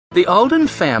The Alden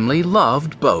family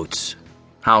loved boats.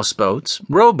 Houseboats,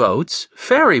 rowboats,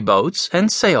 ferry boats,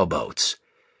 and sailboats.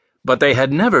 But they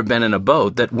had never been in a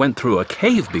boat that went through a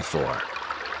cave before.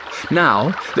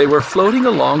 Now they were floating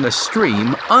along a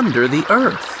stream under the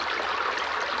earth.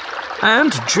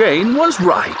 "Aunt Jane was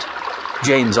right,"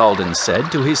 James Alden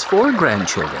said to his 4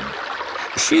 grandchildren.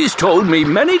 "She's told me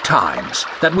many times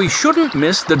that we shouldn't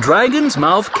miss the Dragon's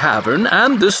Mouth Cavern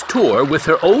and this tour with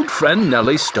her old friend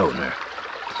Nellie Stoner.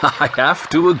 I have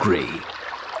to agree."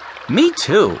 "Me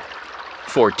too,"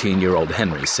 14-year-old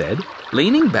Henry said,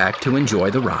 leaning back to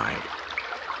enjoy the ride.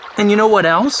 "And you know what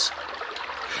else?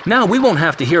 Now we won't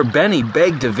have to hear Benny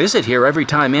beg to visit here every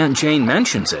time Aunt Jane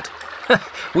mentions it.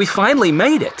 We finally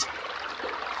made it."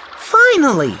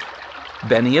 "Finally,"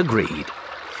 Benny agreed.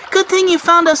 "Good thing you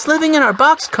found us living in our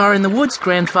boxcar in the woods,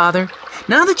 Grandfather.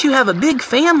 Now that you have a big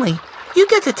family, you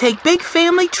get to take big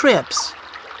family trips."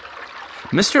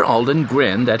 Mr. Alden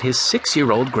grinned at his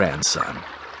 6-year-old grandson.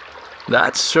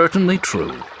 "That's certainly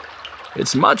true.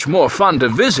 It's much more fun to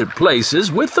visit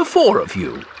places with the 4 of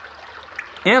you."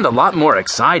 "And a lot more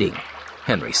exciting,"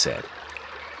 Henry said.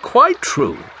 "Quite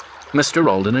true," Mr.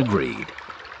 Alden agreed.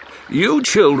 "You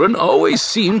children always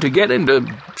seem to get into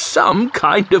some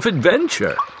kind of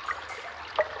adventure."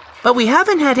 "But we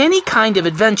haven't had any kind of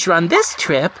adventure on this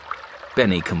trip,"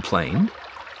 Benny complained.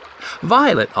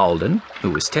 Violet Alden,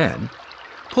 who was 10,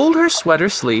 pulled her sweater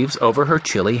sleeves over her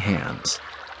chilly hands.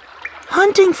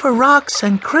 "Hunting for rocks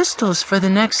and crystals for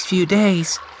the next few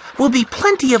days will be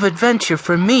plenty of adventure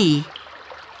for me."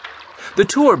 The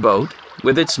tour boat,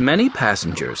 with its many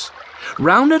passengers,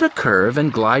 rounded a curve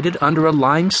and glided under a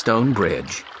limestone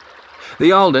bridge.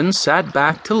 The Aldens sat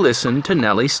back to listen to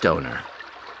Nellie Stoner.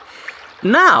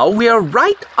 "Now we are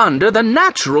right under the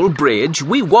natural bridge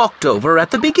we walked over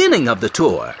at the beginning of the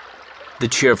tour," the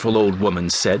cheerful old woman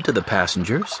said to the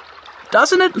passengers.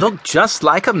 "Doesn't it look just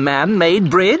like a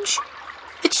man-made bridge?"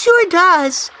 "It sure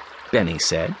does," Benny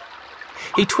said.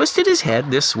 He twisted his head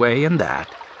this way and that.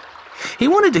 He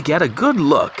wanted to get a good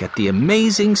look at the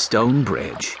amazing stone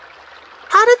bridge.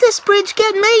 "How did this bridge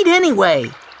get made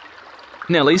anyway?"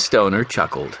 Nellie Stoner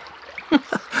chuckled.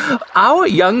 "Our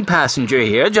young passenger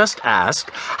here just asked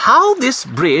how this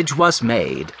bridge was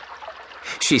made,"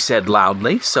 she said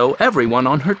loudly so everyone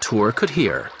on her tour could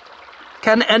hear.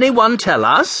 "Can anyone tell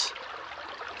us?"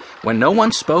 When no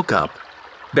one spoke up,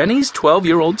 Benny's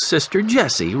 12-year-old sister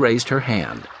Jessie raised her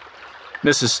hand.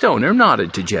 Mrs. Stoner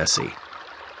nodded to Jessie.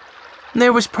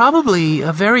 "There was probably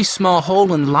a very small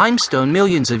hole in limestone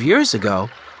millions of years ago,"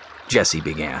 Jessie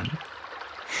began.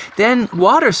 "Then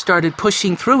water started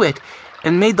pushing through it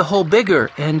and made the hole bigger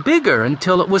and bigger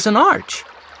until it was an arch.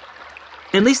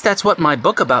 At least that's what my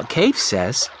book about caves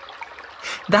says."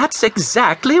 "That's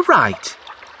exactly right,"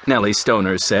 Nellie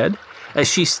Stoner said, as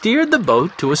she steered the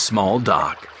boat to a small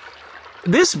dock.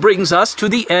 "This brings us to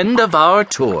the end of our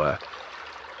tour.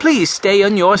 Please stay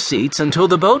in your seats until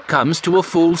the boat comes to a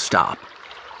full stop.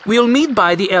 We'll meet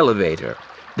by the elevator.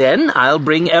 Then I'll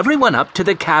bring everyone up to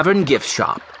the cavern gift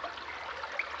shop."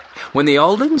 When the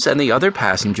Aldens and the other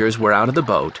passengers were out of the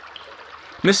boat,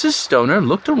 Mrs. Stoner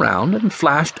looked around and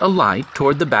flashed a light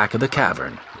toward the back of the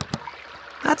cavern.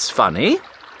 "That's funny.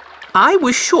 I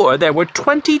was sure there were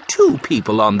 22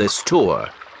 people on this tour.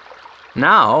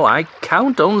 Now I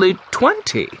count only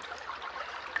 20.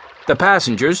 The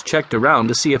passengers checked around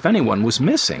to see if anyone was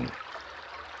missing,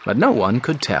 but no one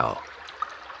could tell.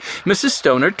 Mrs.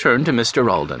 Stoner turned to Mr.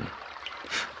 Alden.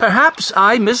 "Perhaps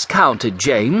I miscounted,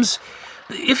 James.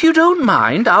 If you don't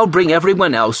mind, I'll bring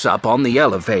everyone else up on the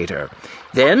elevator.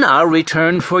 Then I'll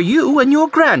return for you and your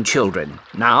grandchildren.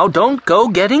 Now don't go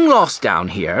getting lost down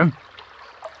here."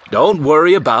 "Don't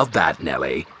worry about that,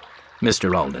 Nellie,"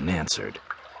 Mr. Alden answered.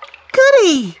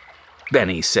 "Goody,"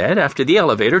 Benny said after the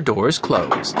elevator doors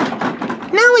closed.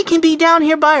 "Now we can be down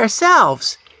here by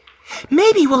ourselves.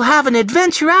 Maybe we'll have an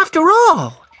adventure after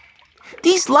all.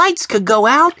 These lights could go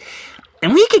out,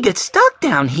 and we could get stuck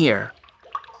down here."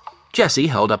 Jessie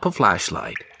held up a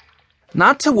flashlight.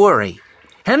 "Not to worry.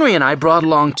 Henry and I brought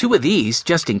along 2 of these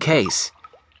just in case.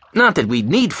 Not that we'd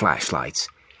need flashlights.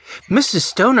 Mrs.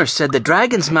 Stoner said the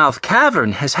Dragon's Mouth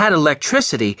Cavern has had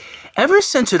electricity ever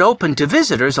since it opened to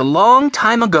visitors a long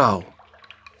time ago."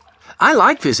 "I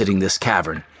like visiting this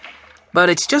cavern, but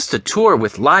it's just a tour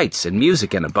with lights and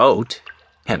music and a boat,"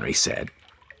 Henry said.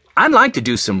 "I'd like to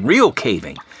do some real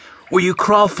caving, where you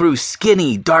crawl through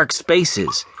skinny, dark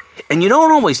spaces, and you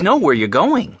don't always know where you're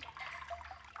going."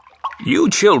 "You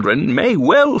children may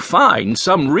well find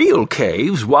some real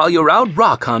caves while you're out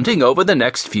rock hunting over the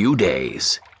next few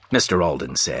days," Mr.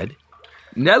 Alden said.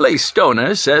 "Nellie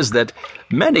Stoner says that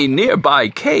many nearby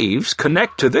caves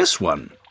connect to this one."